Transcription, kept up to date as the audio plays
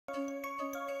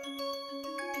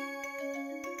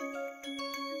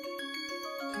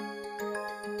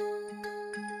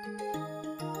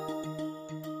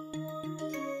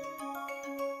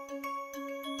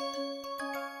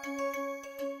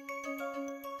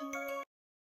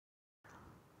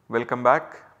Welcome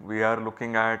back. We are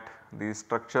looking at the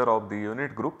structure of the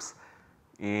unit groups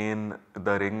in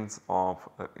the rings of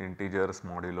integers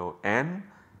modulo n,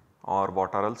 or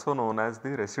what are also known as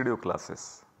the residue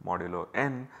classes modulo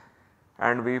n,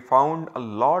 and we found a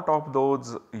lot of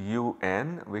those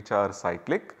un which are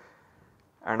cyclic,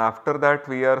 and after that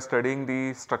we are studying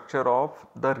the structure of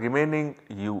the remaining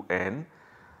un.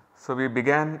 So, we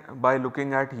began by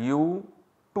looking at u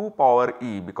 2 power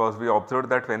e, because we observed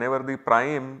that whenever the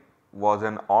prime was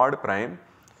an odd prime,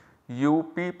 u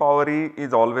p power e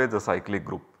is always a cyclic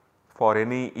group for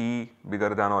any e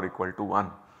bigger than or equal to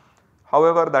 1.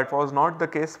 However, that was not the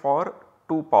case for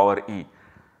 2 power e.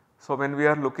 So, when we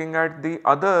are looking at the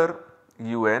other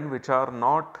un which are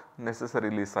not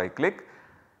necessarily cyclic,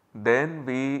 then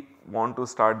we want to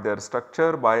start their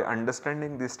structure by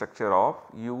understanding the structure of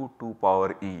u 2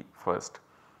 power e first.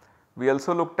 We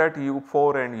also looked at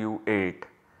u4 and u8,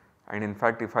 and in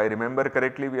fact if I remember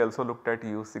correctly we also looked at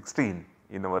u16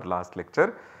 in our last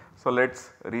lecture. So, let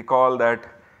us recall that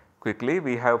quickly.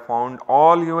 We have found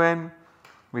all un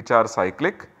which are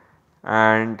cyclic,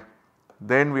 and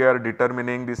then we are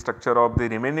determining the structure of the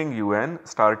remaining un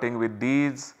starting with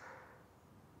these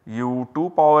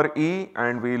u2 power e,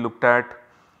 and we looked at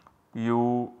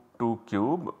u2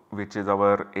 cube which is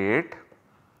our 8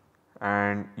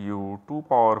 and u2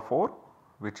 power 4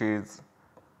 which is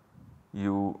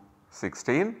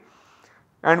u16,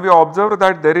 and we observe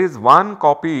that there is one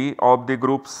copy of the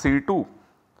group C2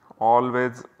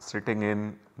 always sitting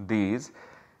in these,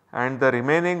 and the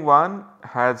remaining one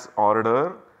has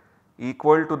order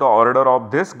equal to the order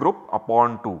of this group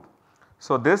upon 2.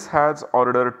 So, this has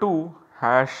order 2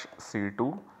 hash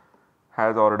C2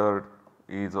 has order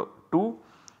is 2,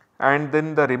 and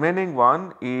then the remaining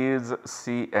one is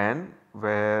Cn,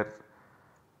 where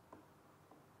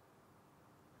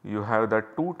you have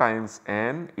that 2 times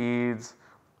n is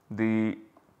the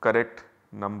correct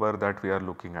number that we are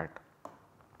looking at.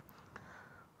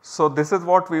 So, this is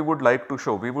what we would like to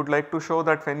show. We would like to show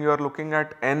that when you are looking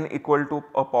at n equal to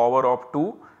a power of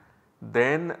 2,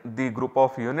 then the group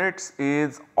of units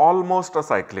is almost a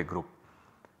cyclic group,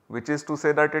 which is to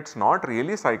say that it is not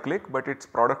really cyclic, but it is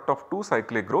product of 2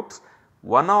 cyclic groups,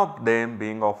 one of them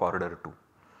being of order 2.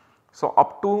 So,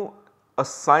 up to a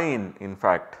sign, in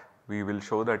fact we will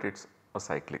show that it is a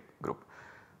cyclic group.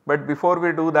 But before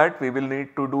we do that, we will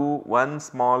need to do one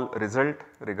small result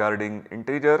regarding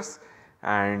integers,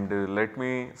 and let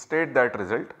me state that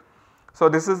result. So,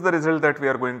 this is the result that we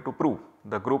are going to prove.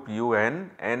 The group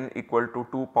un n equal to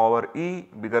 2 power e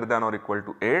bigger than or equal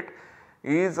to 8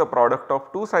 is a product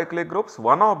of 2 cyclic groups,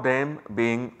 one of them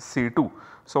being C2.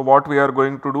 So, what we are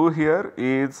going to do here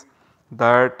is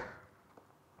that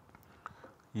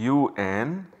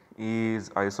un is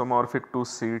isomorphic to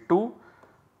C2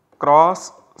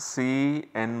 cross C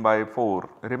n by 4.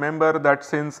 Remember that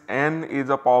since n is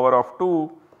a power of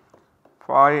 2,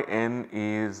 phi n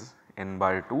is n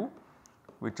by 2,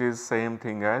 which is same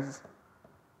thing as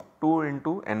 2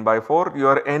 into n by 4.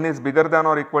 Your n is bigger than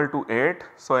or equal to 8.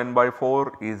 So, n by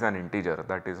 4 is an integer,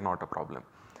 that is not a problem.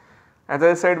 As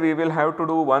I said, we will have to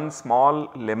do one small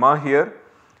lemma here.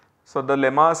 So, the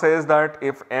lemma says that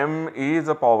if m is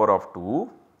a power of 2,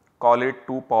 call it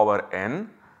 2 power n,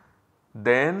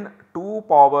 then 2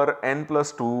 power n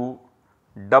plus 2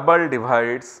 double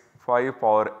divides 5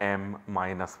 power m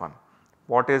minus 1.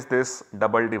 What is this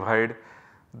double divide?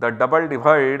 The double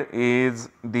divide is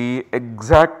the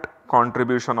exact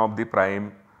contribution of the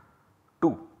prime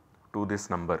 2 to this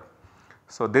number.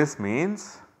 So, this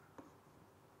means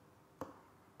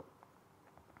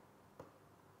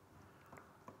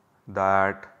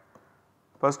that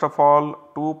first of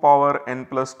all 2 power n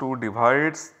plus 2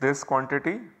 divides this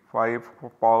quantity 5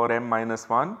 power m minus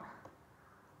 1,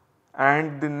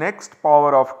 and the next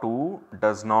power of 2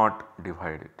 does not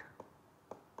divide it.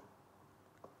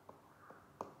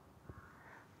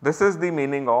 This is the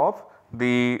meaning of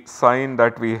the sign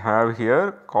that we have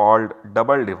here called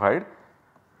double divide.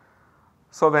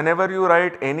 So, whenever you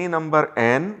write any number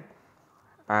n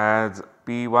as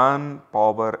p1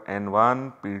 power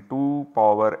n1, p2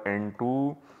 power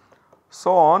n2,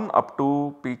 so on up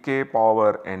to pk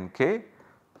power nk,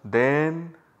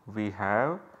 then we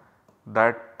have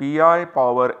that pi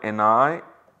power ni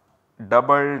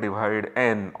double divide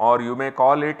n, or you may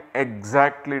call it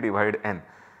exactly divide n,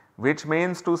 which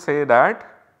means to say that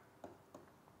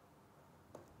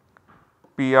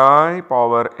pi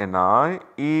power ni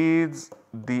is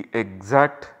the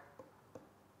exact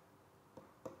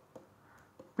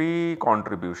p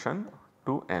contribution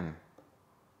to n.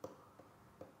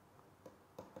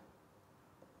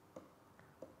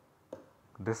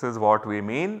 This is what we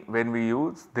mean when we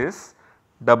use this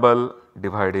double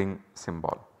dividing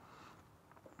symbol.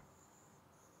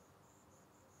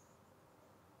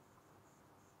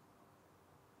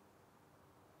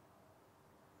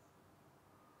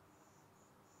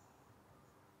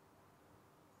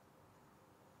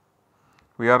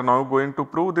 We are now going to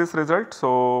prove this result.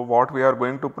 So, what we are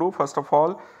going to prove, first of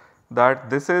all, that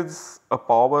this is a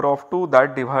power of 2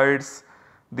 that divides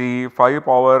the 5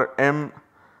 power m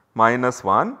minus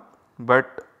 1,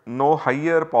 but no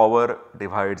higher power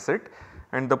divides it,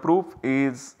 and the proof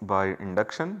is by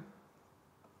induction.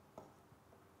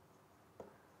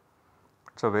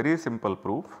 It is a very simple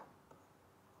proof.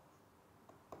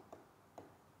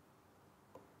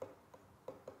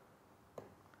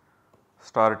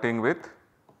 Starting with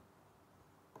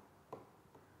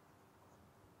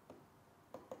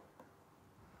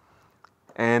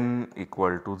n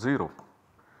equal to 0.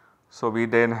 So, we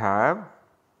then have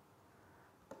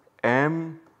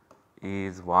m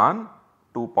is 1,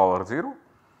 2 power 0,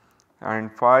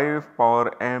 and 5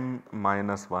 power m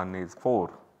minus 1 is 4.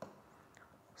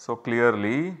 So,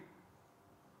 clearly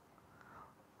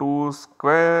 2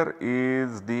 square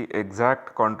is the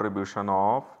exact contribution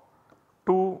of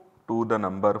 2 to the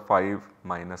number 5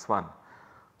 minus 1.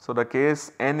 So, the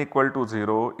case n equal to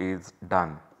 0 is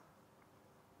done.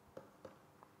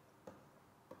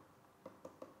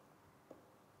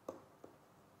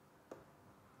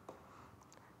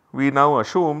 We now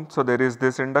assume, so there is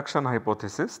this induction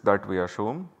hypothesis that we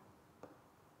assume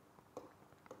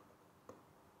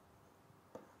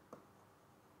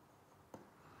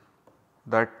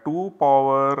that 2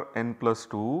 power n plus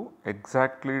 2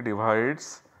 exactly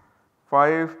divides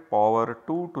 5 power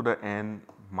 2 to the n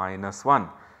minus 1,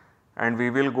 and we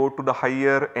will go to the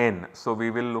higher n. So,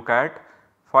 we will look at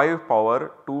 5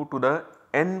 power 2 to the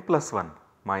n plus 1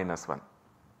 minus 1.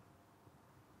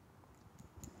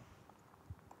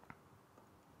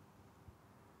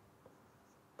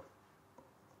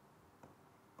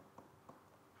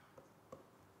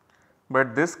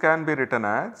 But this can be written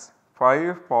as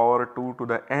 5 power 2 to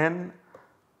the n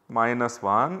minus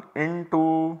 1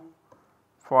 into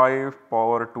 5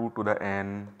 power 2 to the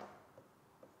n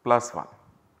plus 1.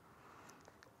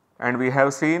 And we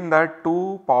have seen that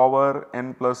 2 power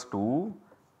n plus 2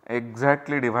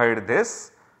 exactly divides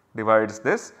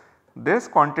this. This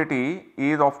quantity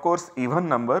is of course even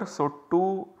number. So,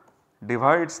 2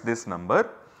 divides this number,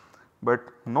 but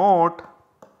note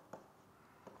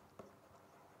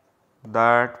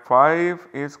that 5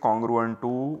 is congruent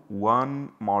to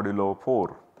 1 modulo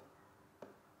 4.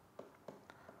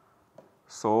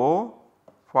 So,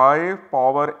 5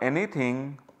 power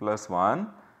anything plus 1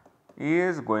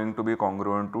 is going to be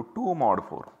congruent to 2 mod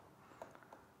 4.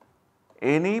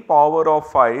 Any power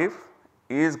of 5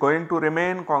 is going to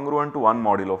remain congruent to 1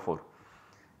 modulo 4,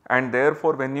 and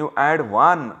therefore, when you add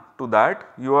 1 to that,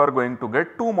 you are going to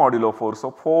get 2 modulo 4.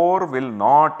 So, 4 will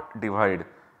not divide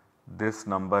this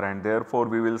number, and therefore,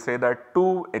 we will say that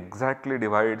 2 exactly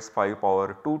divides 5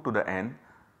 power 2 to the n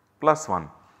plus 1.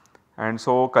 And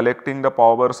so, collecting the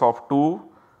powers of 2,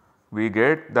 we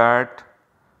get that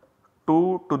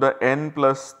 2 to the n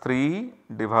plus 3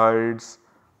 divides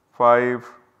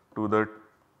 5 to the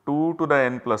 2 to the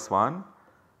n plus 1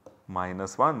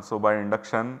 minus 1. So, by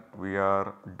induction we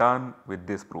are done with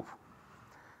this proof.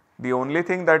 The only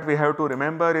thing that we have to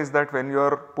remember is that when you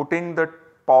are putting the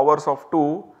powers of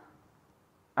 2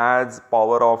 as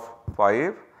power of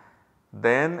 5,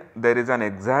 then there is an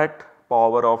exact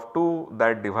power of 2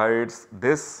 that divides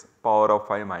this power of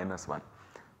 5 minus 1.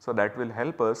 So, that will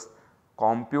help us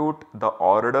compute the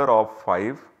order of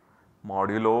 5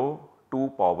 modulo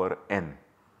 2 power n,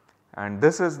 and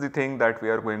this is the thing that we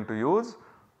are going to use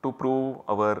to prove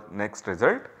our next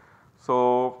result.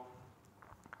 So,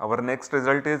 our next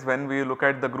result is when we look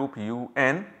at the group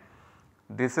UN.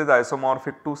 This is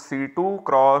isomorphic to C2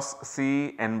 cross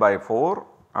C n by 4.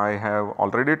 I have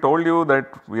already told you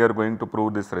that we are going to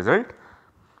prove this result,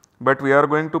 but we are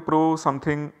going to prove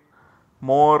something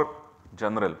more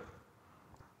general.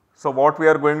 So, what we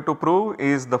are going to prove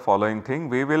is the following thing.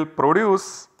 We will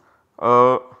produce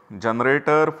a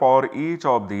generator for each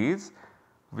of these.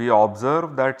 We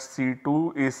observe that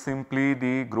C2 is simply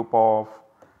the group of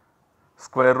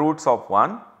square roots of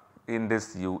 1 in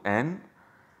this UN,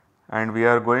 and we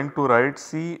are going to write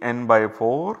Cn by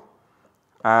 4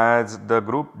 as the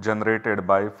group generated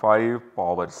by 5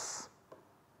 powers.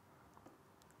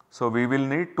 So, we will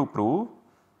need to prove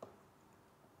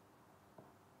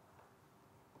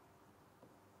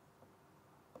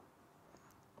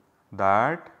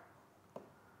that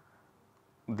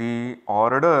the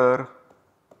order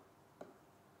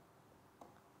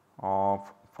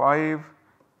of 5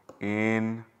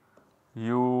 in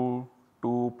U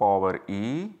 2 power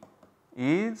e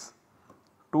is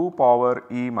 2 power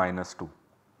e minus 2.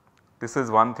 This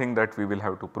is one thing that we will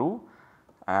have to prove,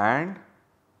 and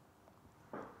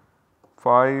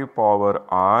 5 power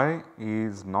I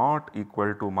is not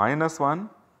equal to minus 1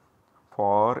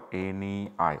 for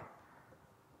any I.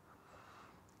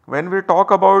 When we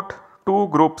talk about two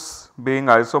groups being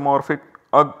isomorphic,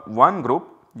 one group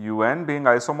UN being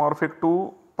isomorphic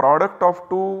to product of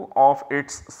two of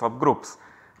its subgroups,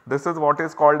 this is what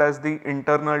is called as the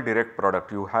internal direct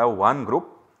product. You have one group,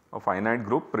 a finite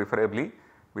group preferably,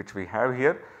 which we have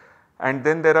here, and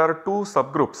then there are two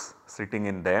subgroups sitting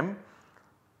in them.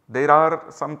 There are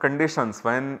some conditions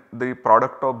when the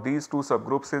product of these two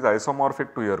subgroups is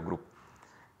isomorphic to your group.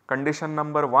 Condition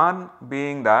number 1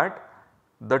 being that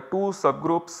the two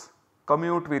subgroups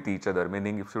commute with each other,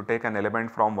 meaning if you take an element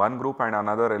from one group and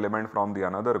another element from the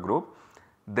another group,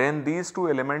 then these two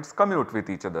elements commute with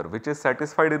each other, which is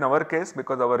satisfied in our case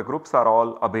because our groups are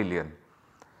all abelian.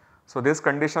 So, this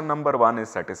condition number 1 is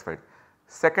satisfied.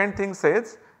 Second thing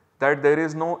says that there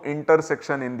is no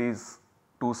intersection in these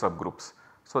two subgroups.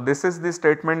 So, this is the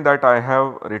statement that I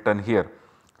have written here,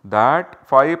 that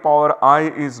 5 power I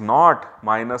is not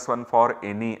minus 1 for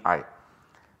any I.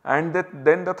 And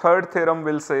then the third theorem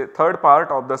will say, third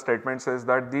part of the statement says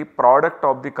that the product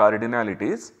of the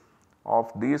cardinalities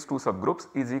of these two subgroups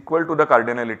is equal to the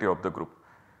cardinality of the group.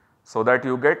 So, that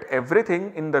you get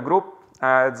everything in the group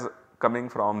as coming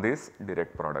from this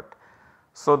direct product.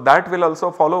 So, that will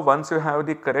also follow once you have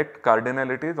the correct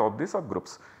cardinalities of the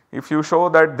subgroups. If you show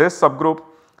that this subgroup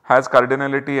has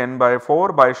cardinality n by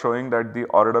 4 by showing that the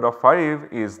order of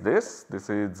 5 is this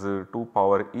is 2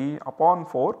 power e upon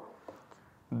 4,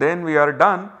 then we are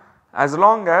done as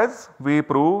long as we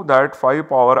prove that 5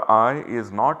 power I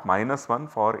is not minus 1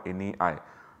 for any I.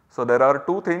 So, there are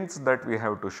two things that we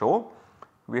have to show.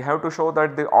 We have to show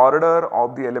that the order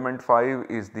of the element 5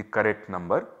 is the correct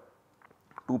number,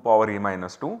 2 power e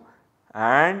minus 2,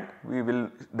 and we will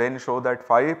then show that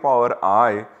 5 power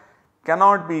I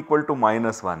cannot be equal to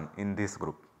minus 1 in this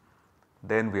group.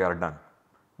 Then we are done.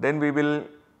 Then we will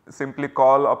simply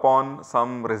call upon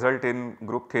some result in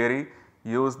group theory,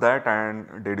 use that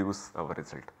and deduce our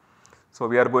result. So,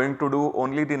 we are going to do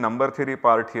only the number theory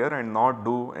part here and not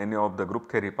do any of the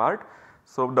group theory part.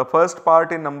 So, the first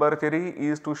part in number theory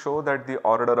is to show that the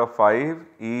order of 5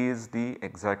 is the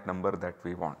exact number that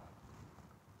we want.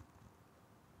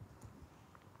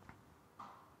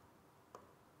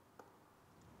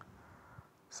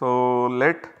 So,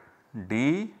 let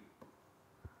D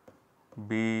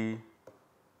be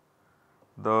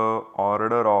the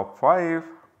order of 5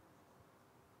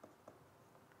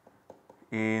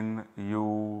 in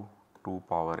U 2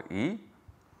 power e,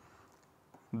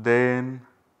 then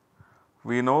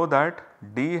we know that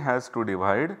D has to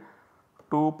divide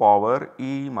 2 power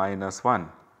e minus 1,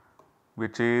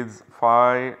 which is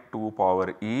phi 2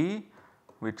 power e,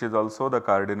 which is also the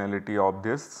cardinality of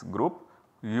this group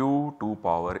U 2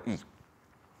 power e.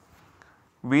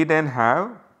 We then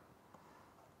have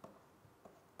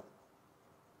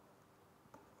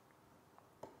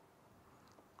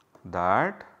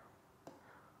that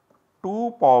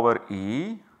 2 power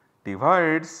e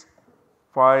divides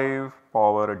 5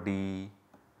 power d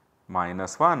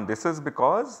minus 1. This is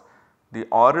because the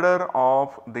order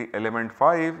of the element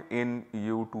 5 in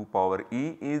U 2 power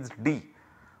e is d.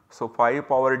 So, 5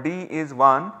 power d is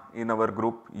 1 in our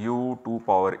group U 2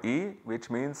 power e, which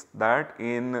means that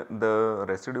in the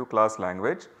residue class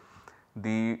language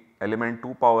the element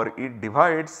 2 power e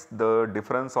divides the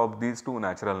difference of these two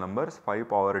natural numbers 5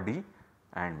 power d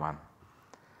and 1.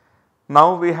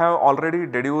 Now, we have already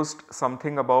deduced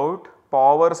something about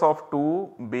powers of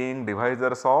 2 being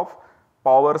divisors of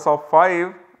powers of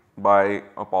 5 by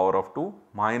a power of 2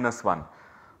 minus 1.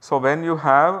 So, when you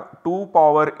have 2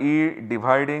 power e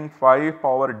dividing 5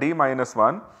 power d minus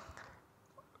 1,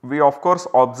 we of course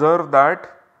observe that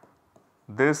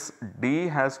this d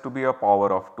has to be a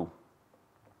power of 2.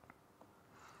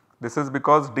 This is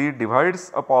because d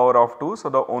divides a power of 2. So,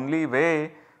 the only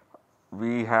way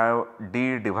we have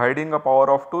d dividing a power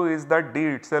of 2 is that d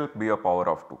itself be a power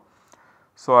of 2.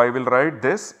 So, I will write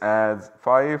this as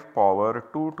 5 power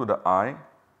 2 to the I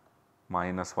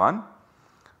minus 1.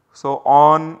 So,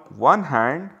 on one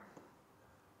hand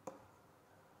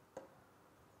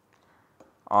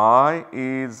I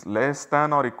is less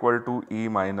than or equal to e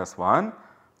minus 1,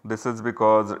 this is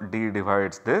because d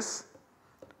divides this.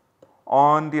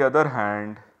 On the other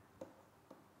hand,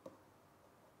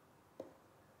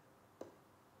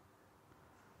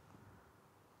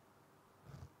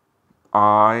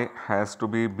 I has to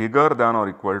be bigger than or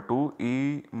equal to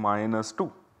e minus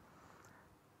 2.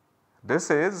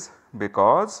 This is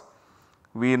because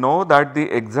we know that the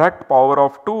exact power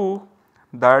of 2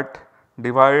 that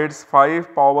divides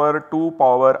 5 power 2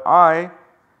 power I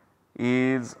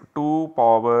is 2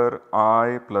 power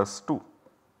I plus 2.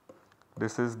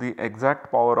 This is the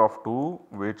exact power of 2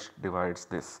 which divides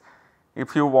this.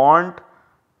 If you want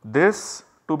this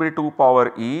to be 2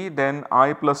 power e, then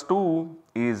I plus 2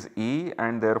 is e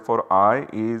and therefore I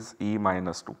is e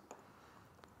minus 2.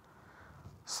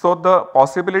 So, the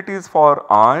possibilities for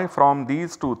I from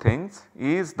these two things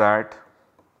is that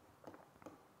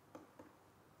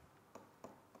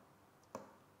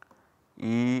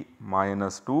e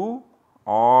minus 2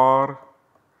 or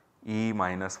e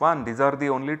minus 1, these are the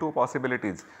only two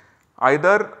possibilities.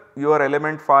 Either your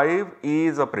element 5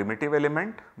 is a primitive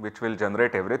element which will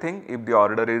generate everything if the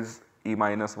order is e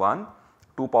minus 1,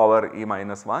 2 power e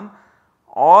minus 1,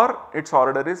 or its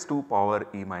order is 2 power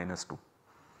e minus 2.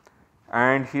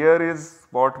 And here is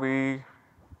what we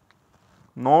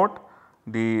note,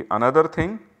 the another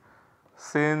thing,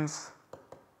 since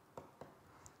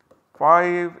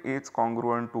 5 is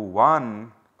congruent to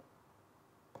 1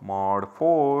 mod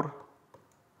 4,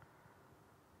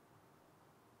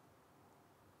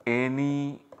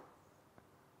 any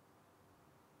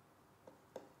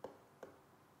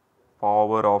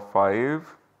power of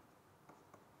 5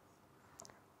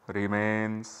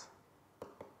 remains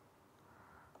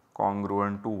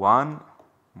congruent to 1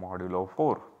 modulo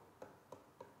 4.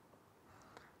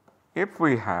 If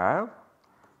we have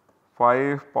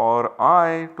 5 power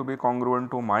I to be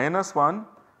congruent to minus 1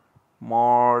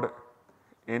 mod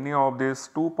any of these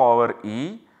 2 power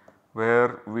e,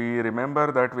 where we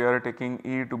remember that we are taking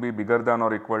e to be bigger than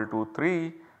or equal to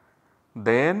 3,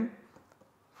 then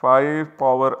 5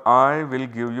 power I will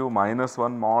give you minus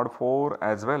 1 mod 4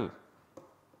 as well,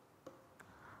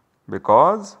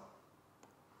 because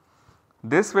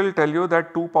this will tell you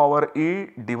that 2 power e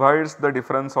divides the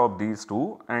difference of these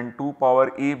two, and 2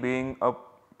 power e being a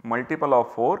multiple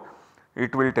of 4,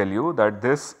 it will tell you that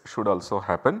this should also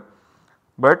happen,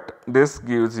 but this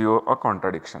gives you a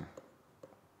contradiction.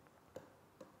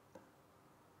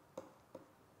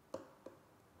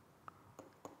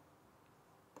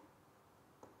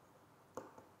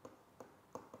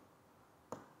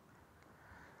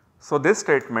 So, this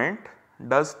statement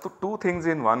does two things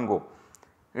in one go.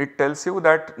 It tells you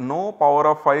that no power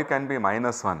of 5 can be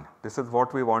minus 1. This is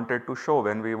what we wanted to show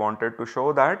when we wanted to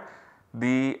show that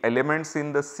the elements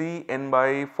in the C n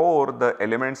by 4, the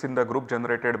elements in the group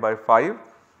generated by 5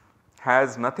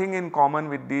 has nothing in common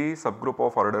with the subgroup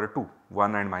of order 2,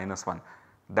 1 and minus 1.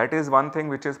 That is one thing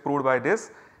which is proved by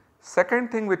this.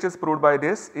 Second thing which is proved by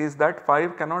this is that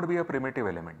 5 cannot be a primitive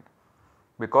element,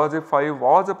 because if 5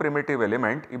 was a primitive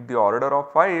element, if the order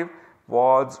of 5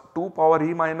 was 2 power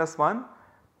e minus 1,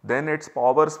 then its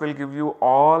powers will give you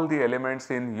all the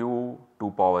elements in u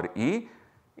 2 power e.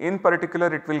 In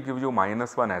particular, it will give you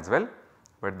minus 1 as well,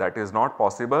 but that is not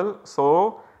possible.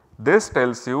 So, this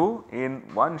tells you in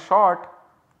one shot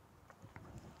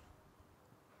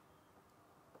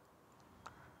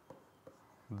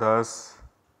thus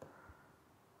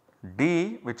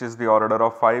d, which is the order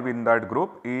of 5 in that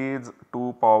group, is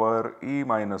 2 power e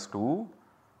minus 2.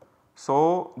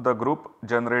 So, the group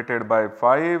generated by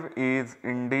 5 is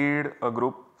indeed a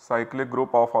group, cyclic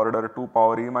group of order 2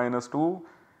 power e minus 2,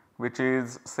 which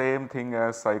is same thing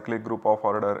as cyclic group of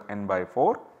order n by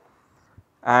 4,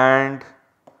 and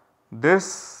this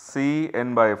C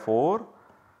n by 4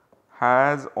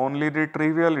 has only the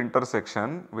trivial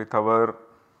intersection with our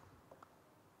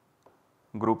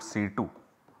group C2,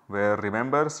 where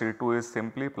remember C2 is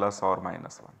simply plus or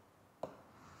minus 1.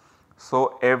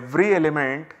 So, every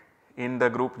element in the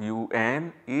group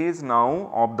UN is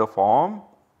now of the form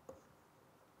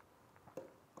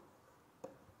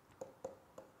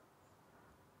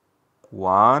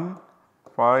one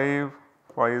 5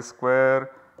 5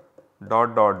 square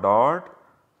dot dot dot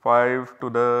 5 to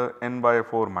the n by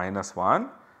 4 minus 1.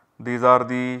 These are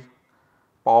the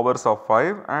powers of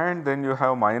 5, and then you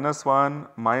have minus 1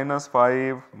 minus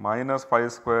 5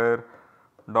 square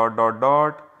dot dot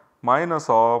dot minus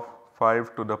of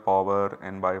 5 to the power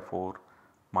n by 4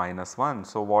 minus 1.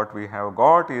 So, what we have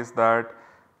got is that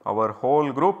our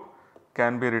whole group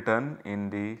can be written in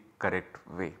the correct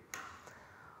way.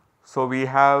 So, we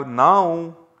have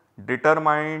now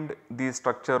determined the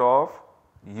structure of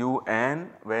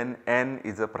UN when n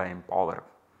is a prime power.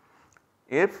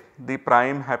 If the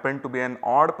prime happen to be an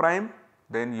odd prime,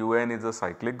 then UN is a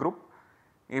cyclic group.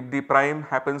 If the prime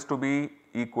happens to be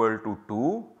equal to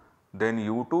 2, then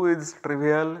U2 is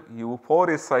trivial,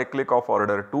 U4 is cyclic of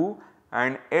order 2,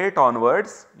 and 8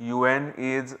 onwards UN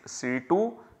is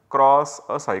C2 cross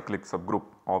a cyclic subgroup.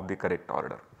 of the correct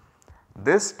order.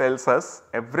 This tells us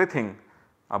everything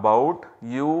about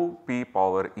u p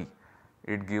power e.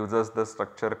 It gives us the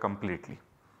structure completely.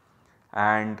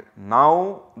 And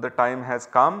now the time has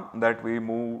come that we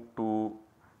move to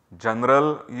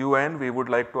general un. We would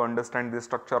like to understand the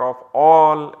structure of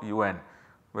all un,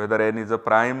 whether n is a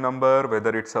prime number,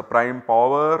 whether it is a prime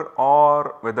power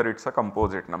or whether it is a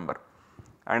composite number.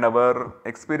 And our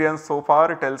experience so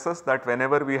far tells us that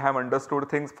whenever we have understood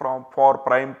things for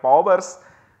prime powers,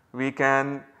 we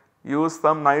can use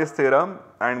some nice theorem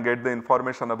and get the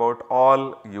information about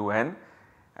all un.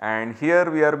 And here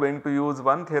we are going to use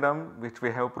one theorem which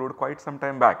we have proved quite some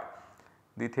time back.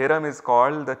 The theorem is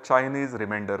called the Chinese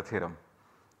remainder theorem.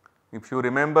 If you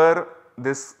remember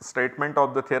this statement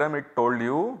of the theorem, it told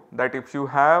you that if you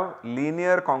have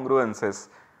linear congruences,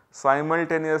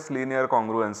 simultaneous linear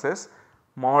congruences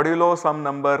modulo some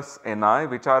numbers ni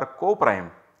which are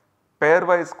co-prime,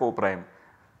 pairwise co-prime,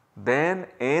 then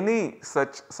any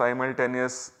such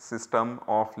simultaneous system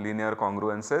of linear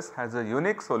congruences has a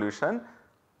unique solution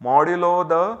modulo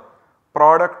the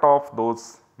product of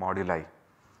those moduli,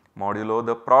 modulo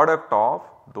the product of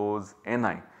those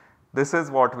ni. This is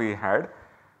what we had.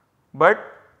 But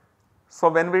so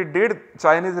when we did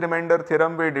Chinese remainder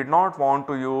theorem, we did not want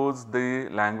to use the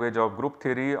language of group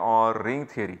theory or ring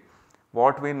theory.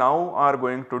 What we now are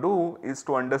going to do is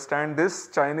to understand this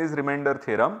Chinese remainder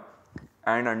theorem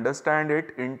and understand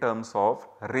it in terms of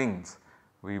rings.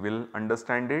 We will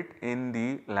understand it in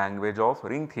the language of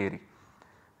ring theory.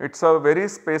 It is a very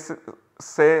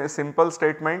simple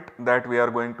statement that we are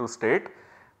going to state,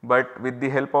 but with the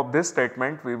help of this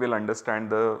statement we will understand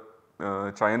the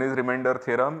Chinese remainder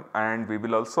theorem, and we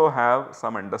will also have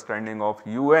some understanding of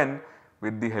un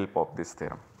with the help of this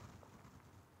theorem.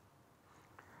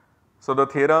 So, the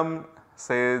theorem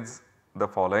says the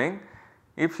following: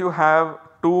 if you have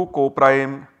two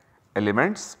co-prime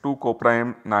elements, two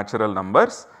co-prime natural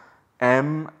numbers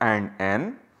m and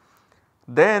n,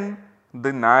 then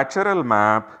the natural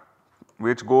map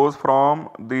which goes from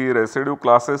the residue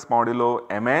classes modulo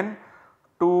mn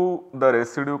to the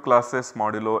residue classes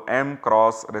modulo m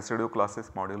cross residue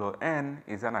classes modulo n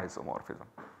is an isomorphism.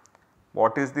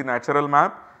 What is the natural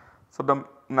map? So, the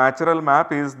natural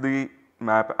map is the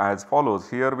map as follows.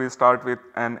 Here we start with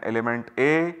an element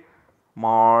A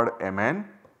mod mn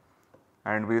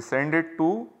and we send it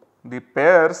to the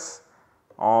pairs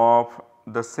of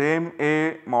the same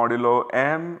A modulo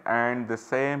m and the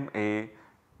same A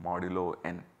modulo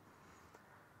n.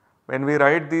 When we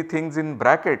write the things in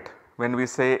bracket, when we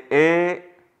say A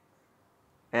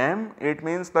m, it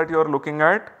means that you are looking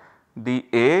at the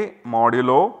A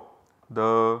modulo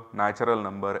the natural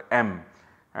number m,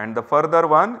 and the further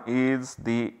one is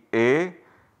the A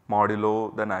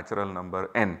modulo the natural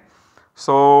number n.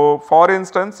 So, for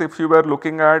instance, if you were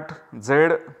looking at z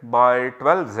by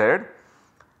 12z,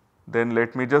 then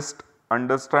let me just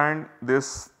understand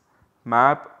this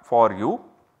map for you.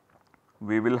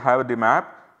 We will have the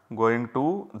map going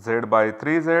to z by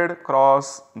 3z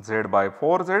cross z by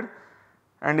 4z,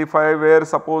 and if I were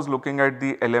suppose looking at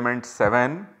the element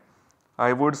 7,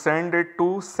 I would send it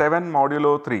to 7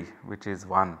 modulo 3 which is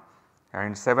 1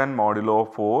 and 7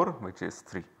 modulo 4 which is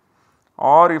 3.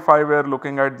 Or if I were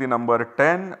looking at the number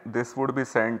 10, this would be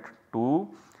sent to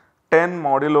 10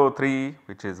 modulo 3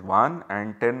 which is 1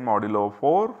 and 10 modulo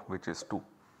 4 which is 2.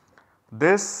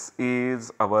 This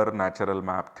is our natural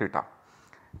map theta.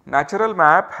 Natural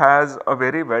map has a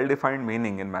very well defined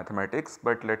meaning in mathematics,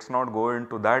 but let us not go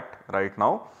into that right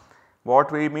now.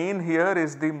 What we mean here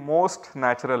is the most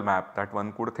natural map that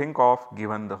one could think of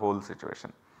given the whole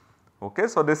situation. Okay,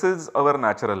 so, this is our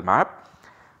natural map.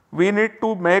 We need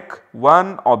to make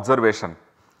one observation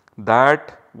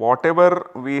that whatever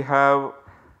we have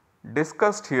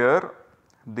discussed here,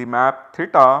 the map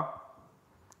theta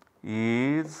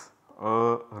is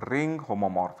a ring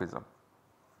homomorphism.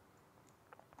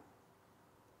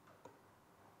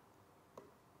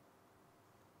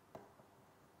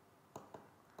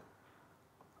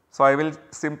 So, I will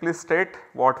simply state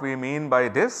what we mean by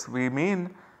this. We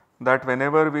mean that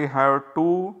whenever we have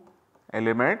two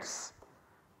elements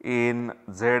in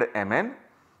Zmn,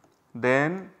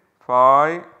 then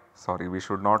phi, sorry, we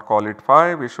should not call it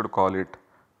phi, we should call it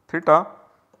theta.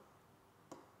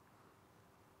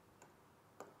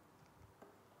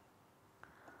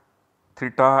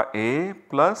 Theta A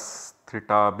plus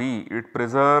theta B, it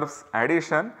preserves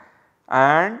addition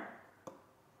and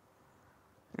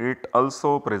it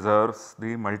also preserves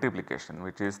the multiplication,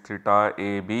 which is theta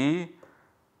AB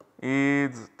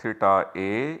is theta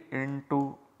A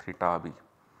into theta B.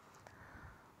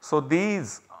 So,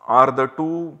 these are the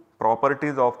two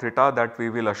properties of theta that we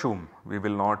will assume. We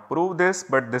will not prove this,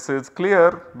 but this is clear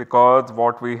because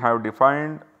what we have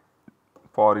defined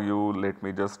for you, let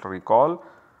me just recall.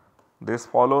 This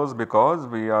follows because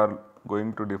we are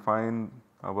going to define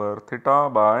our theta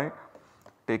by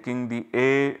taking the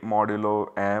A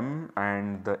modulo m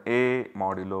and the A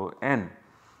modulo n.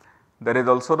 There is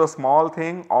also the small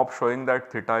thing of showing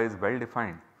that theta is well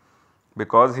defined,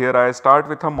 because here I start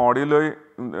with a modulo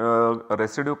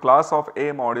residue class of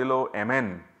A modulo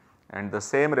mn, and the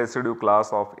same residue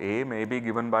class of A may be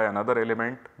given by another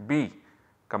element B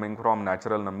coming from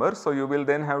natural numbers. So, you will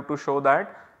then have to show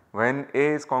that when A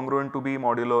is congruent to B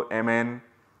modulo mn,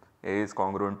 A is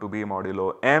congruent to B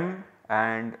modulo m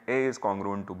and A is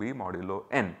congruent to B modulo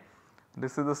n.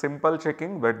 This is a simple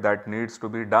checking, but that needs to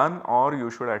be done, or you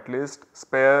should at least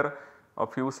spare a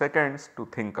few seconds to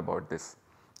think about this.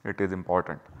 It is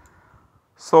important.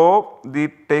 So, the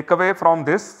takeaway from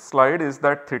this slide is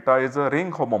that theta is a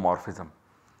ring homomorphism.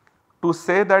 To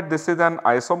say that this is an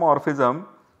isomorphism,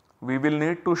 we will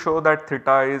need to show that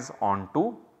theta is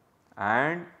onto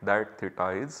and that theta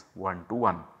is 1 to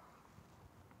 1.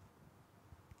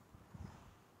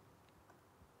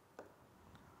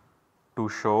 To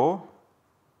show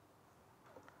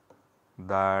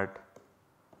that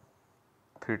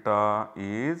theta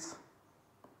is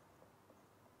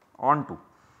onto.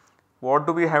 What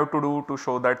do we have to do to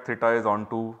show that theta is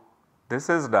onto? This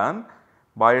is done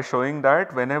by showing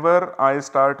that whenever I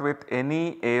start with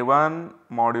any A1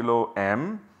 modulo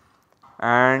m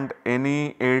and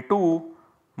any A2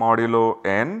 modulo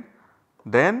n,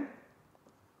 then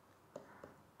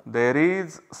there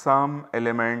is some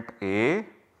element A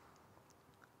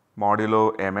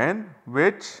modulo mn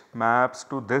which maps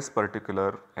to this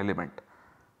particular element.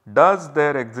 Does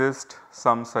there exist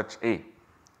some such A?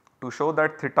 To show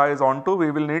that theta is onto,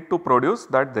 we will need to produce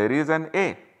that there is an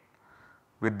A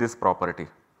with this property.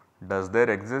 Does there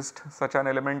exist such an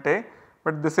element A?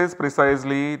 But this is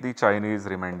precisely the Chinese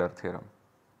remainder theorem.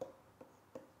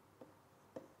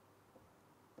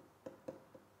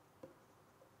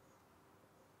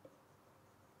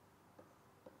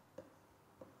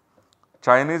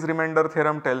 Chinese remainder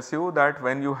theorem tells you that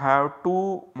when you have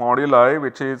two moduli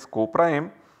which is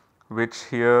co-prime, which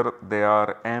here they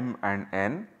are m and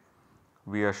n,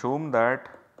 we assume that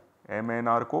m n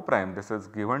are co-prime. This is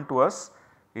given to us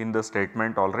in the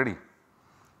statement already.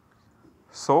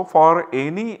 So, for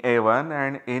any A1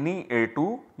 and any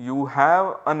A2, you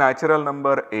have a natural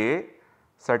number A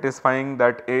satisfying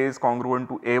that A is congruent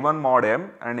to A1 mod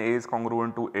m and A is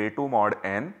congruent to A2 mod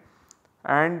n,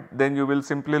 and then you will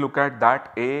simply look at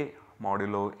that A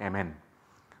modulo mn.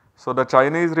 So, the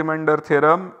Chinese remainder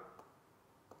theorem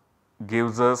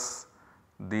gives us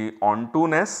the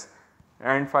onto-ness,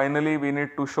 and finally we need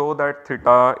to show that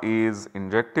theta is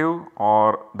injective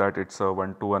or that it is a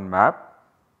 1 to 1 map.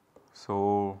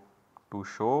 So, to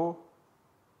show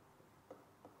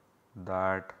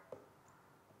that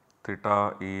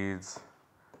theta is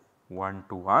 1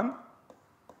 to 1,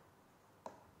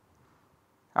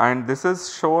 and this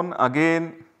is shown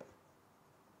again,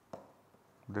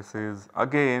 this is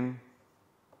again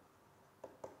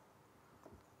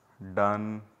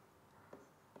done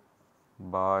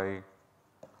by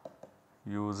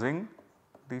using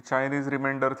the Chinese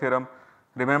remainder theorem.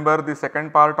 Remember, the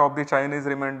second part of the Chinese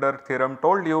remainder theorem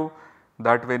told you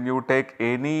that when you take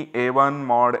any A1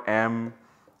 mod m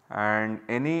and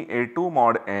any A2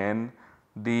 mod n,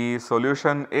 the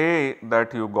solution A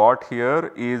that you got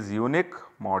here is unique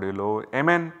modulo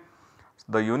mn.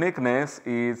 The uniqueness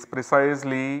is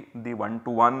precisely the 1 to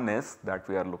 1-ness that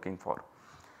we are looking for.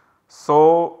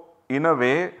 So, in a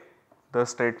way, the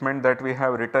statement that we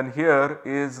have written here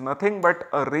is nothing but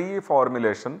a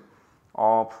reformulation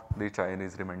of the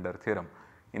Chinese remainder theorem.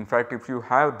 In fact, if you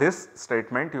have this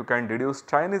statement, you can deduce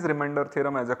Chinese remainder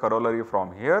theorem as a corollary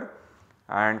from here,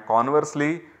 and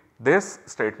conversely this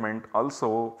statement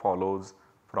also follows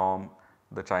from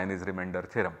the Chinese remainder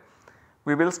theorem.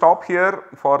 We will stop here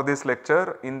for this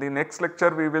lecture. In the next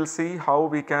lecture, we will see how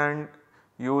we can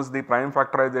use the prime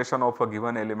factorization of a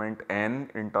given element n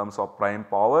in terms of prime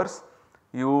powers,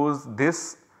 use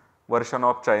this version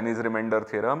of Chinese remainder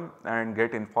theorem and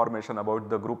get information about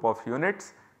the group of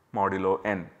units modulo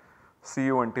n. See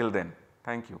you until then.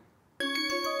 Thank you.